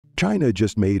China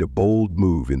just made a bold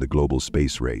move in the global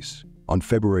space race. On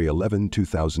February 11,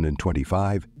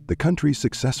 2025, the country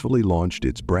successfully launched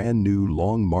its brand new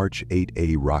Long March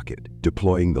 8A rocket,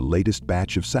 deploying the latest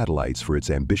batch of satellites for its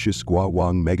ambitious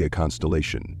Guowang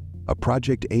Megaconstellation, a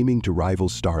project aiming to rival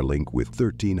Starlink with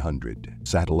 1,300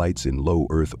 satellites in low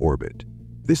Earth orbit.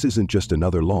 This isn't just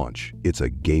another launch, it's a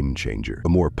game changer. A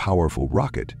more powerful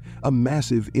rocket, a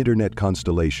massive internet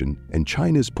constellation, and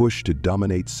China's push to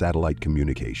dominate satellite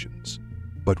communications.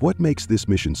 But what makes this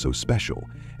mission so special,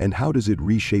 and how does it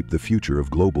reshape the future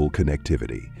of global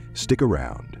connectivity? Stick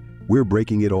around, we're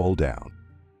breaking it all down.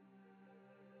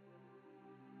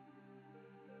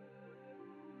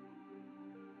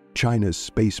 China's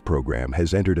space program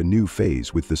has entered a new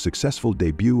phase with the successful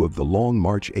debut of the Long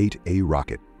March 8A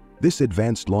rocket. This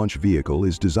advanced launch vehicle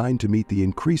is designed to meet the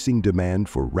increasing demand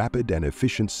for rapid and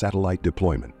efficient satellite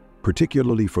deployment,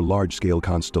 particularly for large-scale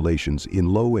constellations in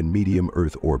low and medium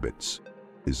Earth orbits.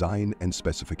 Design and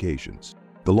specifications.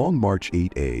 The Long March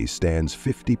 8A stands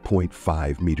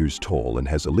 50.5 meters tall and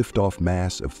has a liftoff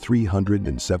mass of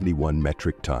 371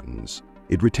 metric tons.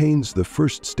 It retains the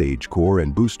first stage core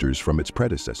and boosters from its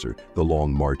predecessor, the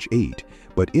Long March 8,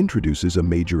 but introduces a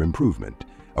major improvement,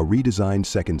 a redesigned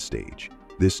second stage.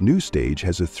 This new stage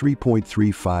has a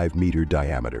 3.35-meter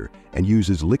diameter and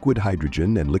uses liquid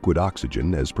hydrogen and liquid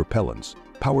oxygen as propellants,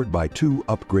 powered by two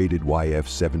upgraded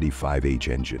YF-75H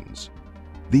engines.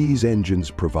 These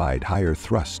engines provide higher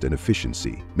thrust and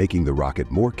efficiency, making the rocket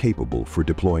more capable for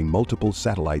deploying multiple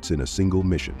satellites in a single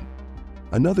mission.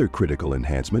 Another critical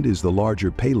enhancement is the larger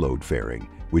payload fairing,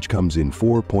 which comes in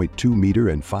 4.2-meter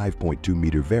and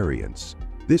 5.2-meter variants.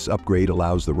 This upgrade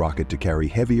allows the rocket to carry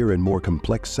heavier and more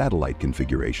complex satellite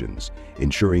configurations,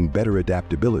 ensuring better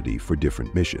adaptability for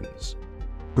different missions.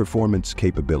 Performance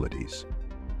capabilities.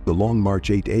 The Long March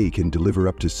 8A can deliver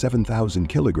up to 7,000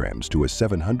 kilograms to a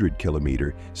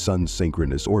 700-kilometer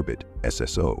sun-synchronous orbit,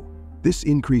 SSO. This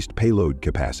increased payload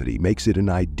capacity makes it an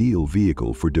ideal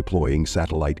vehicle for deploying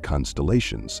satellite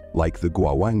constellations, like the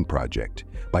Guowang project.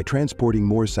 By transporting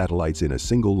more satellites in a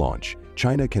single launch,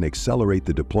 China can accelerate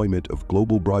the deployment of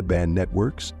global broadband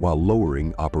networks while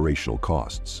lowering operational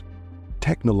costs.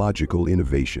 Technological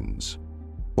innovations.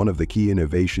 One of the key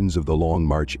innovations of the Long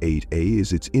March 8A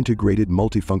is its integrated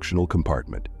multifunctional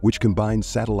compartment, which combines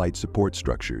satellite support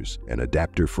structures, an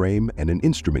adapter frame, and an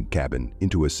instrument cabin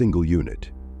into a single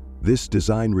unit. This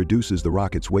design reduces the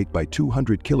rocket's weight by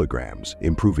 200 kilograms,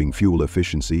 improving fuel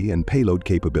efficiency and payload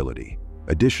capability.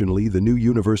 Additionally, the new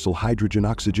universal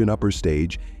hydrogen-oxygen upper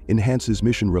stage enhances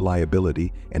mission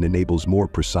reliability and enables more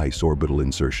precise orbital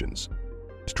insertions.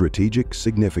 Strategic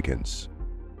significance.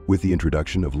 With the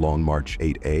introduction of Long March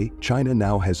 8A, China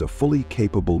now has a fully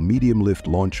capable medium-lift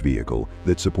launch vehicle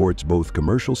that supports both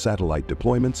commercial satellite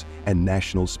deployments and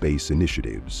national space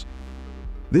initiatives.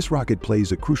 This rocket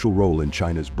plays a crucial role in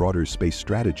China's broader space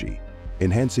strategy,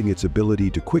 enhancing its ability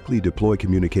to quickly deploy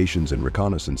communications and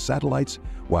reconnaissance satellites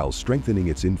while strengthening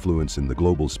its influence in the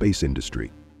global space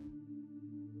industry.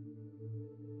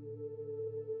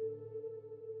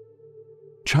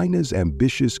 China's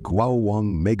ambitious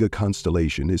Guowang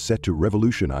Megaconstellation is set to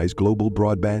revolutionize global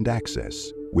broadband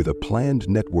access, with a planned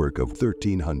network of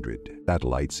 1,300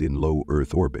 satellites in low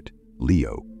Earth orbit,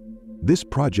 LEO. This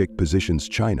project positions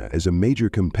China as a major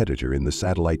competitor in the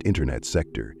satellite internet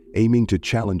sector, aiming to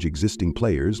challenge existing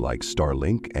players like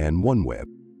Starlink and OneWeb.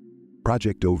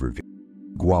 Project overview.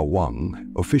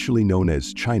 Guowang, officially known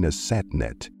as China's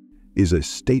SatNet, is a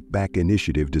state-backed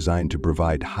initiative designed to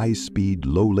provide high-speed,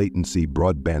 low-latency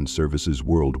broadband services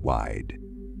worldwide.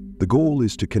 The goal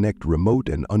is to connect remote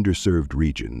and underserved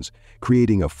regions,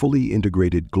 creating a fully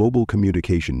integrated global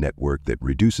communication network that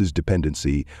reduces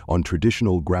dependency on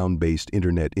traditional ground-based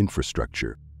internet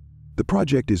infrastructure. The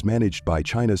project is managed by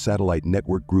China Satellite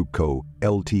Network Group Co.,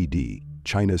 Ltd.,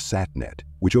 China SatNet,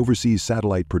 which oversees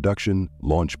satellite production,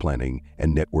 launch planning,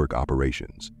 and network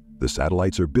operations. The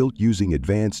satellites are built using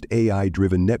advanced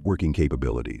AI-driven networking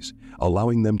capabilities,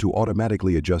 allowing them to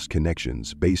automatically adjust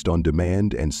connections based on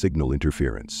demand and signal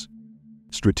interference.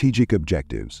 Strategic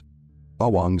objectives.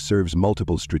 Guowang serves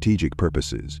multiple strategic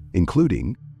purposes,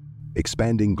 including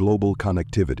expanding global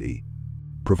connectivity,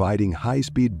 providing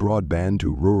high-speed broadband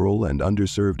to rural and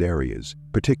underserved areas,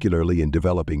 particularly in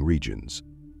developing regions,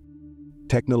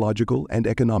 technological and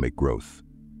economic growth,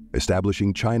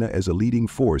 establishing China as a leading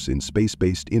force in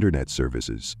space-based internet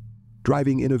services,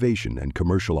 driving innovation and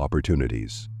commercial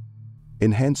opportunities,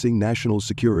 enhancing national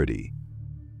security,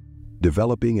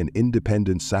 developing an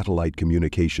independent satellite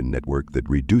communication network that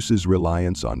reduces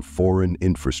reliance on foreign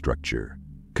infrastructure,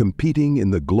 competing in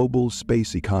the global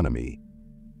space economy,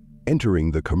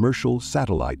 entering the commercial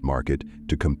satellite market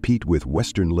to compete with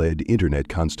Western-led internet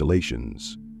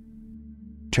constellations.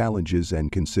 Challenges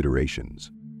and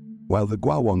considerations. While the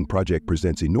Guowang project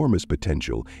presents enormous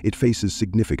potential, it faces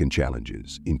significant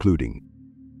challenges, including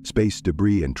space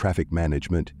debris and traffic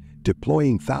management.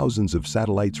 Deploying thousands of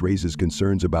satellites raises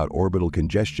concerns about orbital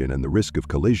congestion and the risk of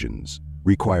collisions,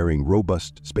 requiring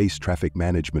robust space traffic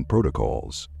management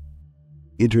protocols.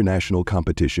 International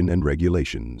competition and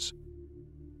regulations.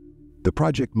 The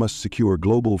project must secure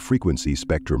global frequency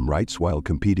spectrum rights while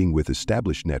competing with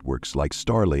established networks like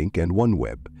Starlink and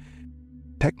OneWeb.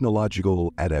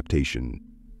 Technological adaptation.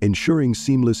 Ensuring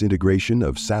seamless integration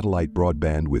of satellite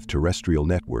broadband with terrestrial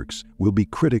networks will be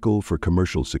critical for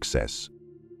commercial success.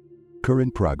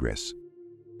 Current progress.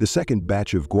 The second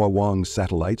batch of Guowang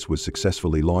satellites was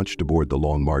successfully launched aboard the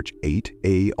Long March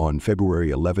 8A on February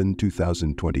 11,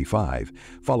 2025,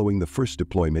 following the first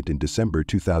deployment in December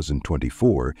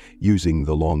 2024 using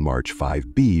the Long March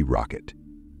 5B rocket.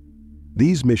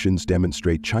 These missions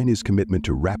demonstrate China's commitment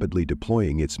to rapidly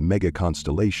deploying its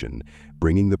Megaconstellation,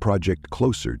 bringing the project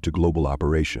closer to global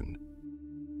operation.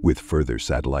 With further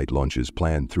satellite launches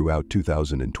planned throughout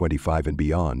 2025 and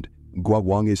beyond,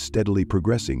 Guowang is steadily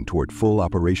progressing toward full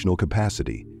operational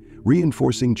capacity,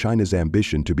 reinforcing China's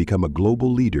ambition to become a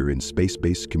global leader in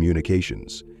space-based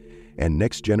communications. And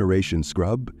next-generation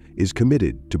Scrub is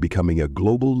committed to becoming a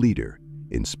global leader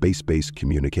in space-based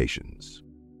communications.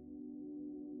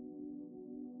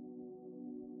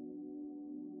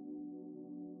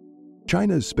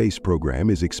 China's space program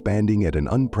is expanding at an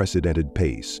unprecedented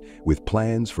pace, with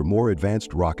plans for more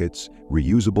advanced rockets,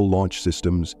 reusable launch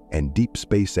systems, and deep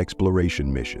space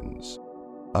exploration missions.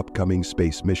 Upcoming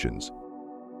space missions.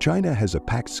 China has a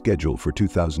packed schedule for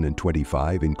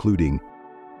 2025, including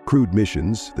crewed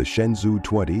missions. The Shenzhou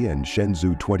 20 and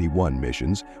Shenzhou 21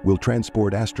 missions will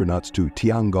transport astronauts to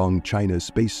Tiangong, China's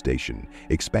space station,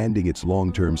 expanding its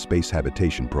long-term space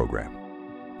habitation program.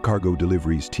 Cargo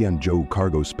deliveries. Tianzhou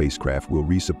cargo spacecraft will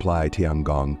resupply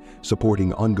Tiangong,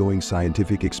 supporting ongoing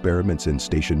scientific experiments and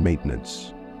station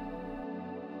maintenance.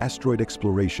 Asteroid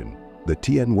exploration. The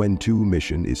Tianwen-2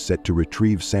 mission is set to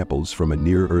retrieve samples from a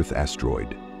near-Earth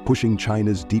asteroid, pushing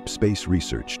China's deep space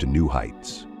research to new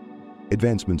heights.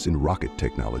 Advancements in rocket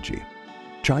technology.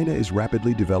 China is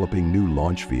rapidly developing new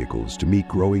launch vehicles to meet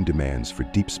growing demands for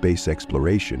deep space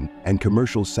exploration and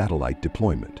commercial satellite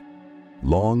deployment.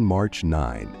 Long March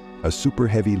 9, a super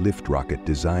heavy lift rocket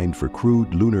designed for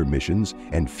crewed lunar missions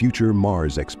and future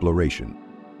Mars exploration.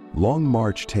 Long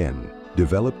March 10,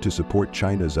 developed to support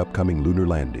China's upcoming lunar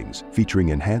landings, featuring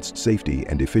enhanced safety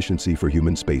and efficiency for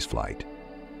human spaceflight.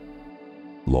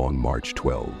 Long March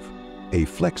 12, a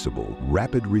flexible,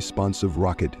 rapid responsive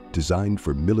rocket designed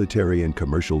for military and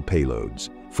commercial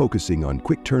payloads, focusing on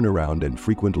quick turnaround and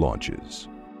frequent launches.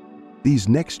 These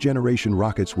next-generation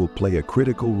rockets will play a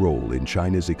critical role in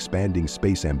China's expanding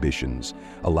space ambitions,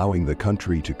 allowing the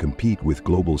country to compete with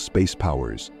global space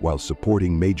powers while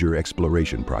supporting major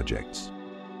exploration projects.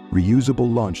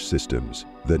 Reusable launch systems,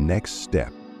 the next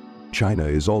step. China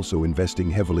is also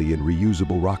investing heavily in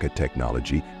reusable rocket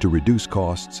technology to reduce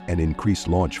costs and increase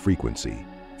launch frequency.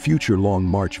 Future Long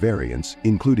March variants,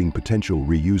 including potential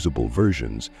reusable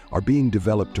versions, are being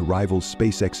developed to rival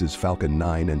SpaceX's Falcon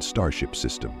 9 and Starship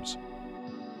systems.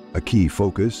 A key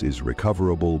focus is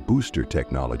recoverable booster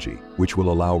technology, which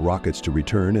will allow rockets to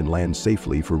return and land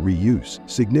safely for reuse,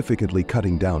 significantly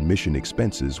cutting down mission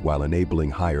expenses while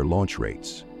enabling higher launch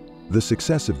rates. The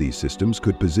success of these systems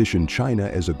could position China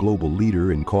as a global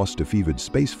leader in cost-effective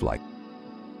spaceflight.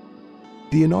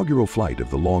 The inaugural flight of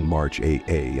the Long March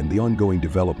 8A and the ongoing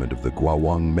development of the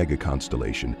Guowang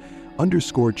Megaconstellation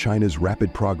underscore China's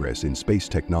rapid progress in space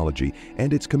technology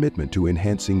and its commitment to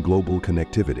enhancing global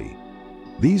connectivity.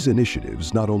 These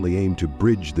initiatives not only aim to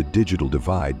bridge the digital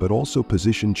divide but also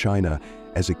position China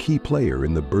as a key player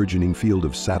in the burgeoning field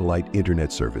of satellite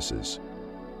internet services.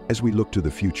 As we look to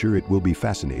the future, it will be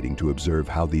fascinating to observe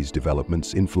how these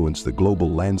developments influence the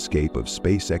global landscape of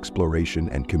space exploration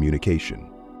and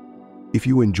communication. If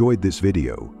you enjoyed this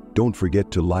video, don't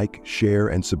forget to like, share,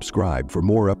 and subscribe for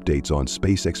more updates on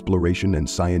space exploration and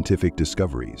scientific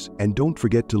discoveries. And don't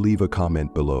forget to leave a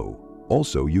comment below.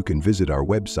 Also, you can visit our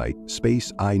website,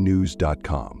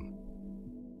 spaceinews.com.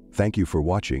 Thank you for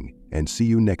watching, and see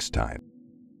you next time.